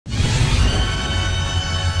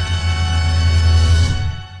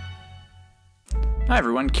Hi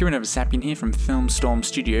everyone, Kieran Oversappian here from Filmstorm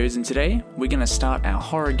Studios, and today we're going to start our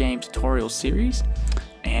horror game tutorial series.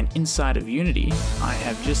 And inside of Unity, I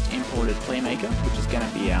have just imported Playmaker, which is going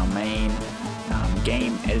to be our main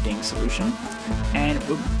game editing solution. And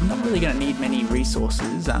we're not really going to need many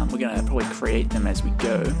resources, we're going to probably create them as we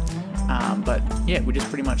go. But yeah, we just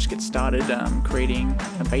pretty much get started creating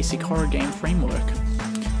a basic horror game framework.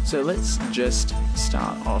 So let's just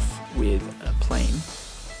start off with a plane.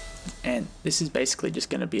 And this is basically just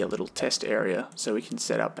going to be a little test area so we can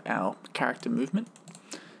set up our character movement.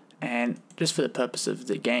 And just for the purpose of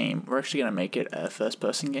the game, we're actually going to make it a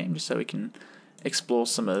first-person game just so we can explore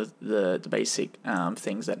some of the basic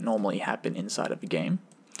things that normally happen inside of a game.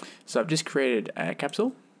 So I've just created a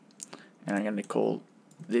capsule, and I'm going to call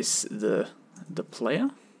this the player.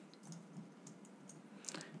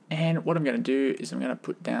 And what I'm going to do is I'm going to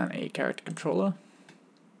put down a character controller.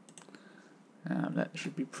 That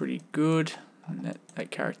should be pretty good, and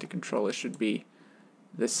that character controller should be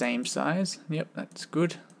the same size. Yep, that's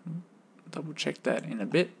good. Double check that in a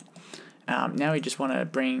bit. Now we just want to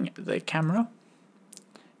bring the camera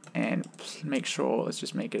and make sure, let's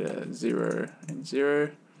just make it a 0 and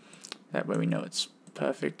 0. That way we know it's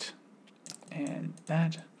perfect. And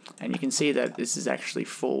that. And you can see that this is actually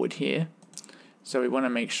forward here. So we want to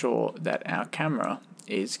make sure that our camera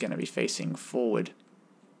is going to be facing forward.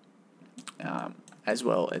 As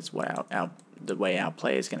well as the way our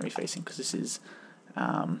player is going to be facing, because this is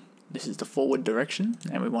the forward direction,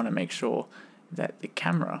 and we want to make sure that the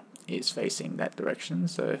camera is facing that direction.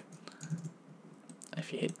 So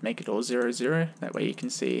if you make it all 0, 0, that way you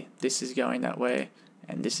can see this is going that way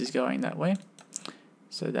and this is going that way.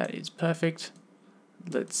 So that is perfect.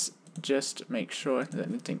 Let's just make sure that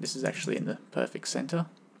I think this is actually in the perfect center,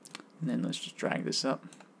 and then let's just drag this up,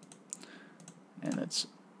 and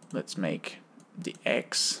let's make the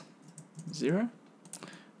X 0.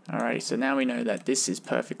 Alrighty, so now we know that this is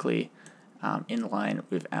perfectly in line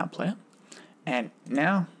with our player. And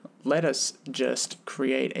now let us just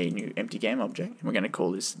create a new empty game object. We're going to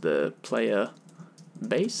call this the player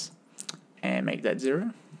base and make that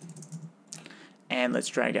 0. And let's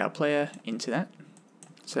drag our player into that.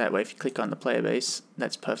 So that way if you click on the player base,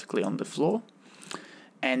 that's perfectly on the floor.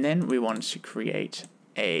 And then we want to create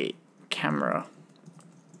a camera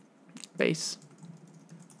base.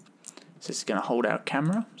 So it's going to hold our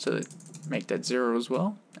camera, so make that 0 as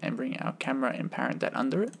well, and bring our camera and parent that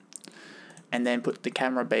under it. And then put the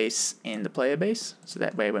camera base in the player base, so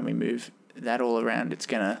that way when we move that all around, it's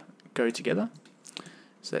going to go together.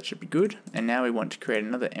 So that should be good. And now we want to create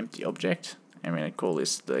another empty object, and we're going to call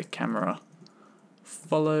this the camera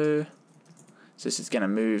follow. So this is going to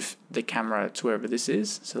move the camera to wherever this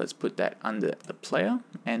is. So let's put that under the player,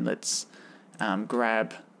 and let's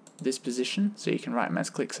grab this position. So you can right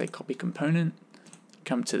mouse click, say copy component,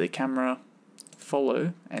 come to the camera,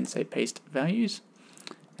 follow, and say paste values,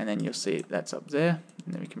 and then you'll see that's up there,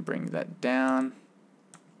 and then we can bring that down,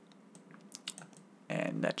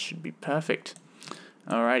 and that should be perfect.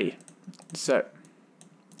 Alrighty, so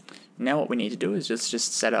now what we need to do is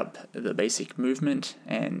just set up the basic movement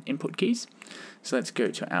and input keys. So let's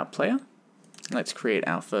go to our player, let's create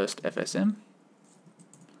our first FSM,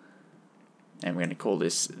 and we're going to call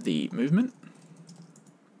this the movement.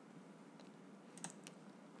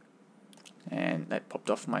 And that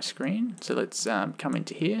popped off my screen. So let's come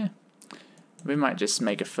into here. We might just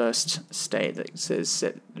make a first state that says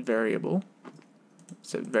set variable,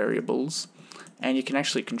 set variables, and you can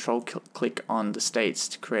actually control click on the states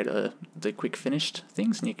to create the quick finished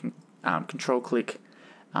things, and you can control click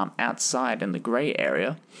outside in the gray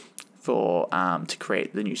area for to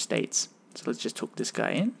create the new states. So let's just hook this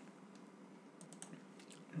guy in.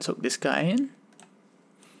 Took this guy in,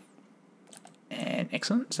 and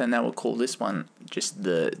excellent. So now we'll call this one just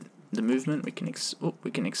the movement. We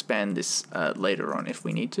can expand this later on if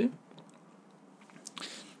we need to.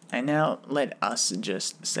 And now let us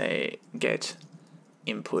just say get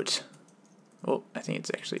input. Oh, I think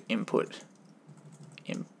it's actually input,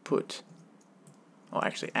 or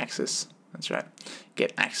actually axis. That's right.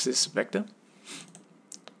 Get axis vector.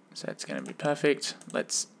 So that's going to be perfect.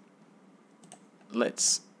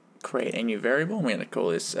 Let's create a new variable. We're going to call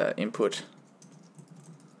this input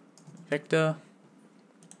vector,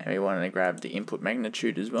 and we want to grab the input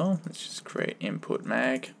magnitude as well. Let's just create input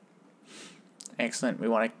mag. Excellent. We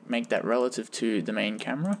want to make that relative to the main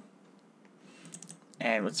camera,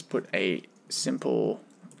 and let's put a simple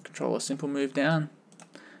controller simple move down,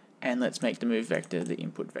 and let's make the move vector the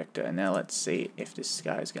input vector. And now let's see if this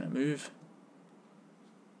guy is going to move.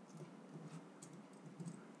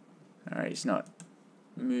 Alright, he's not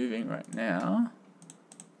moving right now.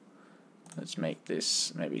 Let's make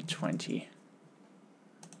this maybe 20.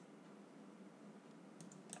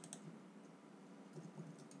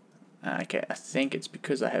 Okay, I think it's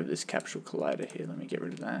because I have this capsule collider here. Let me get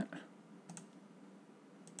rid of that.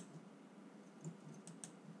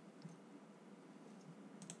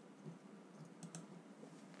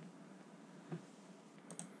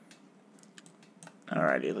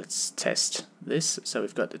 Alrighty, let's test this. So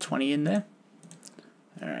we've got the 20 in there.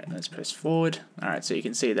 Alright, let's press forward. Alright, so you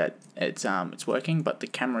can see that it's working, but the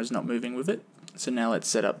camera is not moving with it. So now let's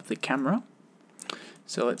set up the camera.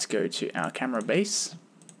 So let's go to our camera base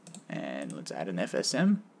and let's add an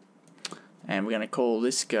FSM. And we're going to call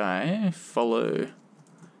this guy follow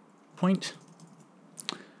point.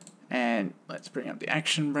 And let's bring up the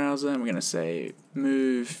action browser and we're going to say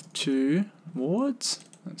move towards.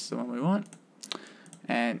 That's the one we want.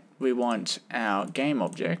 And we want our game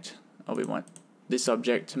object, or we want this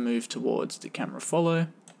object to move towards the camera follow.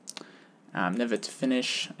 Never to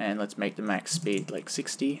finish, and let's make the max speed like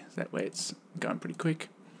 60. That way it's going pretty quick.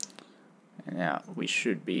 And now we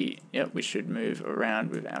should move around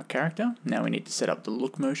with our character. Now we need to set up the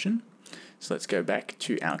look motion. So let's go back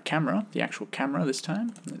to our camera, the actual camera this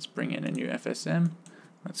time. Let's bring in a new FSM.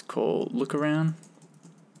 Let's call look around.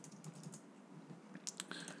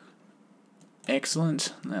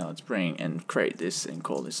 Excellent. Now let's bring and create this and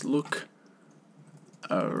call this look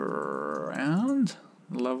around.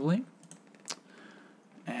 Lovely.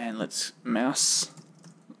 And let's mouse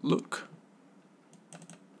look.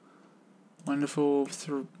 Wonderful.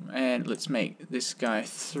 And let's make this guy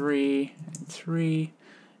 3 and 3.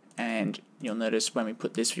 And you'll notice when we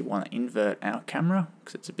put this, we want to invert our camera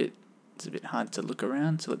because it's a bit hard to look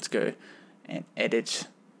around. So let's go and edit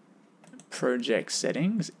project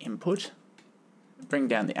settings, input, bring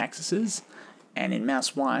down the axes, and in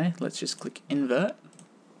mouse Y, let's just click invert.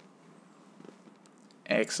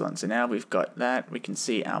 Excellent. So now we've got that. We can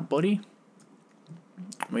see our body.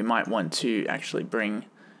 We might want to actually bring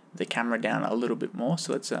the camera down a little bit more.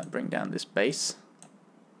 So let's bring down this base.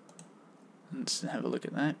 Let's have a look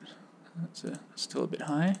at that. That's still a bit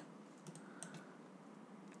high.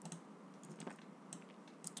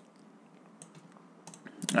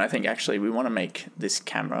 And I think actually we want to make this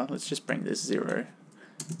camera, let's just bring this 0,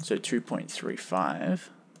 so 2.35.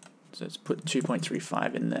 So let's put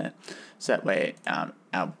 2.35 in there. So that way our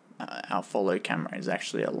follow camera is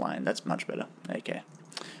actually aligned. That's much better. Okay.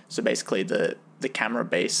 So basically the camera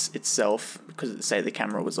base itself, because say the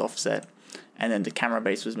camera was offset, and then the camera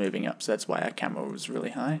base was moving up, so that's why our camera was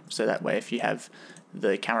really high. So that way if you have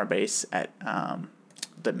the camera base at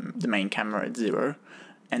the main camera at 0,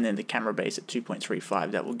 and then the camera base at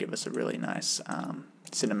 2.35, that will give us a really nice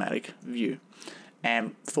cinematic view.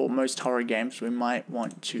 And for most horror games, we might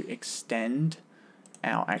want to extend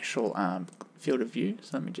our actual field of view.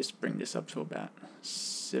 So let me just bring this up to about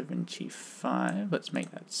 75. Let's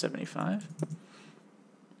make that 75.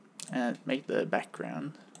 And make the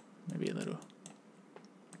background maybe a little.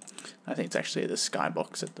 I think it's actually the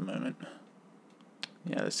skybox at the moment.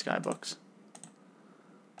 Yeah, the skybox.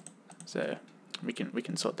 So we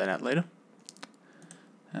can sort that out later,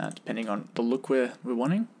 depending on the look we're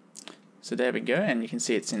wanting. So there we go, and you can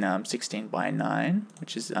see it's in 16:9,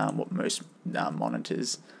 which is what most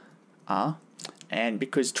monitors are. And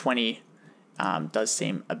because 20 does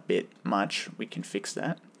seem a bit much, we can fix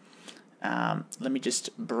that. Let me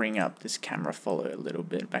just bring up this camera follow a little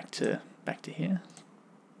bit back to here.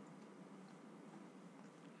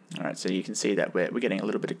 All right, so you can see that we're getting a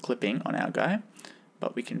little bit of clipping on our guy,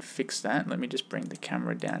 but we can fix that. Let me just bring the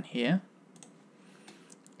camera down here,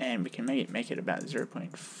 and we can make it about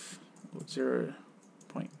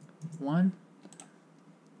 0.1.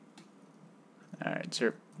 All right,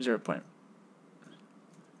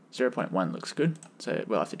 0.1 looks good. So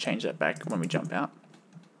we'll have to change that back when we jump out.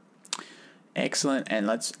 Excellent, and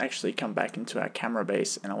let's actually come back into our camera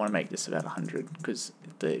base, and I want to make this about 100 because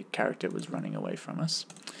the character was running away from us.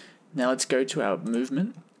 Now let's go to our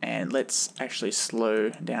movement, and let's actually slow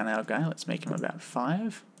down our guy. Let's make him about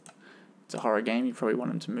 5. It's a horror game. You probably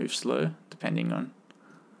want him to move slow, depending on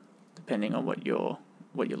what you're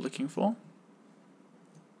looking for.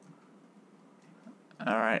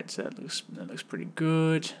 All right, so that looks pretty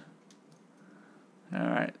good. All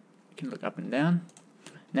right, you can look up and down.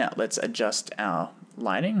 Now let's adjust our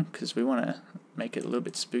lighting because we want to make it a little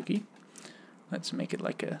bit spooky. Let's make it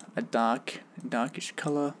like a darkish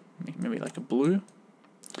color, maybe like a blue.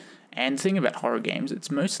 And the thing about horror games, it's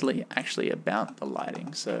mostly actually about the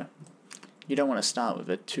lighting. So you don't want to start with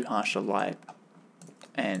a too harsh a light,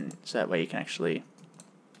 and so that way you can actually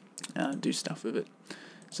do stuff with it.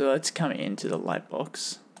 So let's come into the light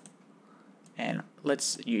box, and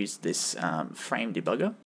let's use this frame debugger.